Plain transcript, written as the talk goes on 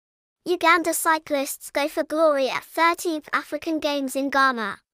Uganda cyclists go for glory at 13th African Games in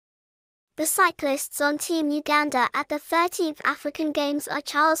Ghana. The cyclists on Team Uganda at the 13th African Games are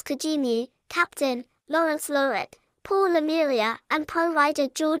Charles Kagimu, captain, Lawrence Lorot, Lomuria, and pro rider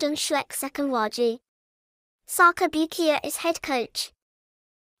Jordan Schleck Ssekanwagi. Ssaka Bukenya is head coach.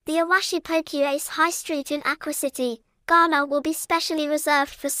 The Awashie Pokuase High Street in Accra City, Ghana will be specially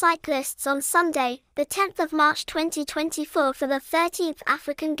reserved for cyclists on Sunday, the 10th of March 2024 for the 13th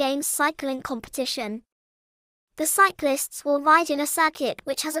African Games cycling competition. The cyclists will ride in a circuit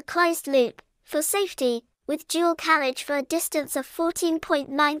which has a closed loop, for safety, with dual carriage for a distance of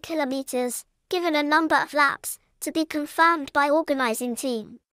 14.9 kilometres, given a number of laps, to be confirmed by organising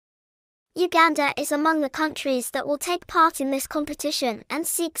team. Uganda is among the countries that will take part in this competition and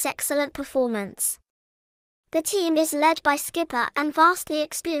seeks excellent performance. The team is led by skipper and vastly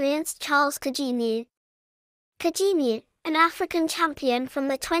experienced Charles Kagimu. Kagimu, an African champion from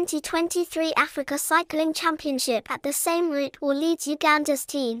the 2023 Africa Cycling Championship at the same route, will lead Uganda's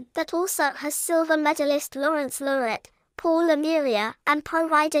team that also has silver medalist Lawrence Lorot, Lomuria, and pro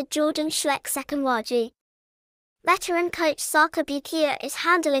rider Jordan Schleck Ssekanwagi. Veteran coach Ssaka Bukenya is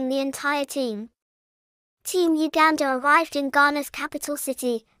handling the entire team. Team Uganda arrived in Ghana's capital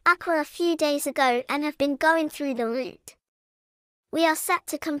city, Accra, a few days ago and have been going through the route. "We are set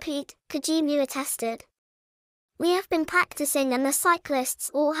to compete," Kagimu attested. "We have been practicing and the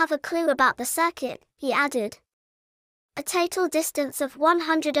cyclists all have a clue about the circuit," he added. A total distance of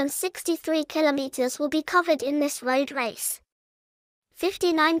 163 kilometres will be covered in this road race.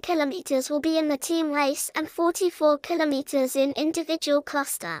 59 kilometres will be in the team race and 44 kilometres in individual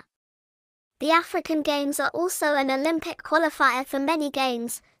cluster. The African Games are also an Olympic qualifier for many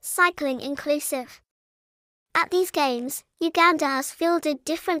games, cycling inclusive. At these games, Uganda has fielded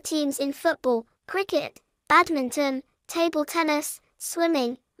different teams in football, cricket, badminton, table tennis,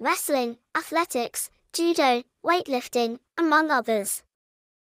 swimming, wrestling, athletics, judo, weightlifting, among others.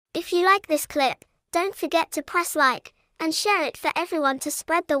 If you like this clip, don't forget to press like and share it for everyone to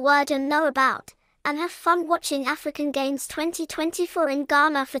spread the word and know about, and have fun watching African Games 2024 in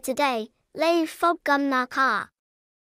Ghana. For today, Leif Fob Gun Nakar.